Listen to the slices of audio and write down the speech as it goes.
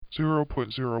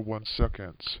0.01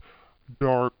 seconds.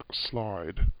 Dark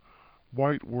slide.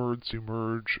 White words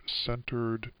emerge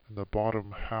centered in the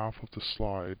bottom half of the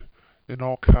slide. In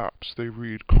all caps, they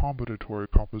read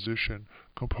combinatory composition,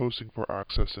 composing for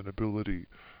access and ability.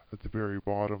 At the very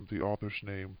bottom, the author's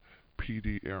name,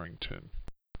 P.D. Arrington.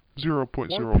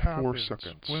 0.04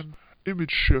 seconds. When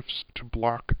image shifts to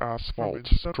black asphalt,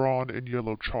 drawn in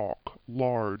yellow chalk,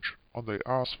 large, on the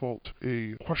asphalt,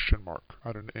 a question mark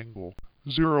at an angle.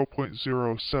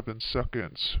 0.07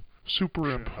 seconds.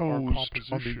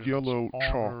 Superimposed on the yellow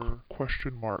chalk,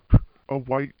 question mark. A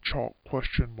white chalk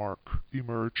question mark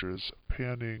emerges,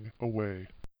 panning away.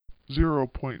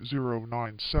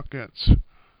 0.09 seconds.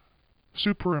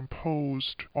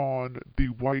 Superimposed on the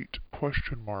white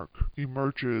question mark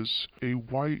emerges a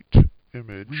white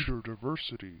image, reader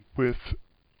diversity, with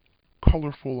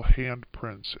colorful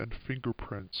handprints and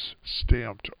fingerprints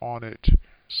stamped on it,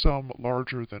 some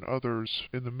larger than others.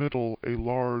 In the middle, a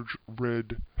large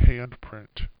red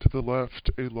handprint. To the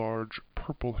left, a large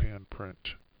purple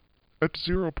handprint. At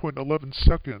 0.11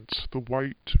 seconds, the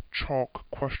white chalk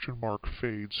question mark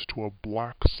fades to a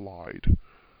black slide.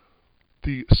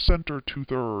 The center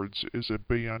two-thirds is a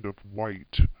band of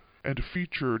white, and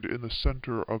featured in the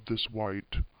center of this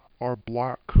white are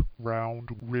black,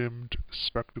 round-rimmed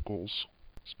spectacles,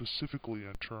 specifically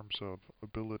in terms of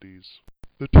abilities.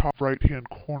 The top right-hand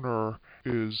corner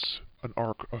is an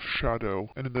arc of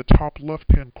shadow, and in the top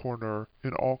left-hand corner,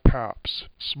 in all caps,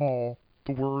 small,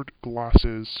 the word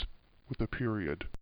glasses with a period.